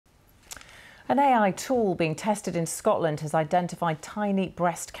An AI tool being tested in Scotland has identified tiny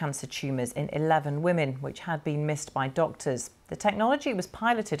breast cancer tumours in 11 women, which had been missed by doctors. The technology was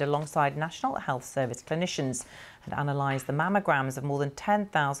piloted alongside National Health Service clinicians and analysed the mammograms of more than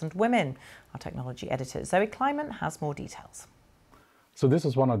 10,000 women. Our technology editor Zoe Kleinman has more details. So this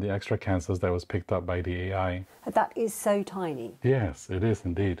is one of the extra cancers that was picked up by the AI. That is so tiny. Yes, it is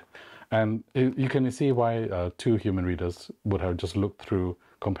indeed. And you can see why two human readers would have just looked through,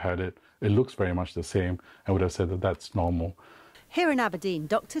 compared it. It looks very much the same and would have said that that's normal. Here in Aberdeen,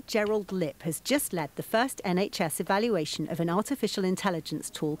 Dr. Gerald Lipp has just led the first NHS evaluation of an artificial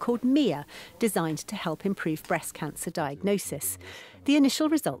intelligence tool called Mia, designed to help improve breast cancer diagnosis. The initial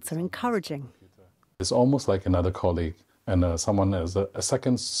results are encouraging. It's almost like another colleague and someone as a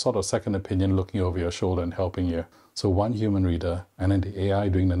second opinion looking over your shoulder and helping you. So one human reader and then the AI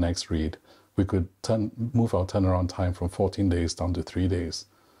doing the next read, we could move our turnaround time from 14 days down to 3 days.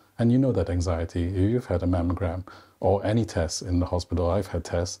 And you know that anxiety, if you've had a mammogram or any test in the hospital, I've had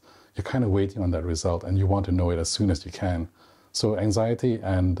tests, you're kind of waiting on that result and you want to know it as soon as you can. So anxiety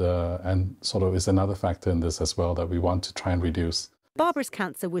and sort of is another factor in this as well that we want to try and reduce. Barbara's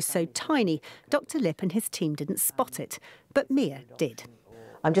cancer was so tiny, Dr. Lipp and his team didn't spot it, but Mia did.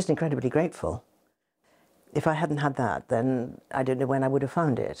 I'm just incredibly grateful. If I hadn't had that, then I don't know when I would have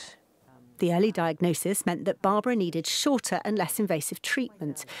found it. The early diagnosis meant that Barbara needed shorter and less invasive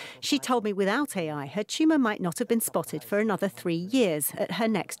treatment. She told me without AI, her tumour might not have been spotted for another 3 years at her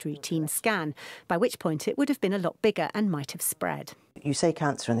next routine scan, by which point it would have been a lot bigger and might have spread. You say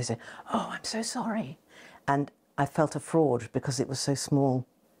cancer and they say, "Oh, I'm so sorry." And I felt a fraud because it was so small.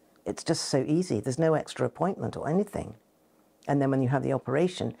 It's just so easy. There's no extra appointment or anything. And then when you have the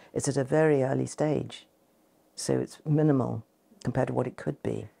operation, it's at a very early stage. So it's minimal compared to what it could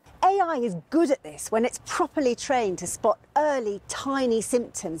be. AI is good at this when it's properly trained to spot early, tiny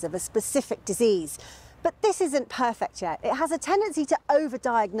symptoms of a specific disease. But this isn't perfect yet. It has a tendency to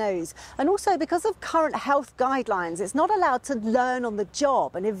overdiagnose. And also, because of current health guidelines, it's not allowed to learn on the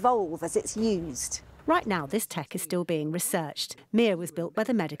job and evolve as it's used. Right now, this tech is still being researched. Mia was built by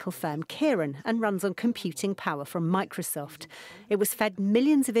the medical firm Kieran and runs on computing power from Microsoft. It was fed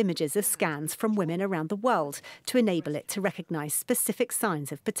millions of images of scans from women around the world to enable it to recognise specific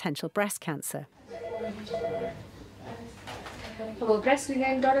signs of potential breast cancer. Hello, breast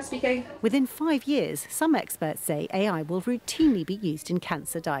speaking, Dora speaking. Within 5 years, some experts say AI will routinely be used in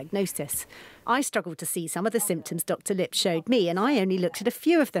cancer diagnosis. I struggled to see some of the symptoms Dr. Lipp showed me, and I only looked at a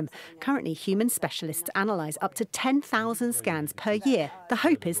few of them. Currently, human specialists analyse up to 10,000 scans per year. The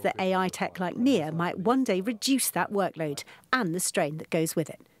hope is that AI tech like Mia might one day reduce that workload and the strain that goes with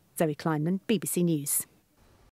it. Zoe Kleinman, BBC News.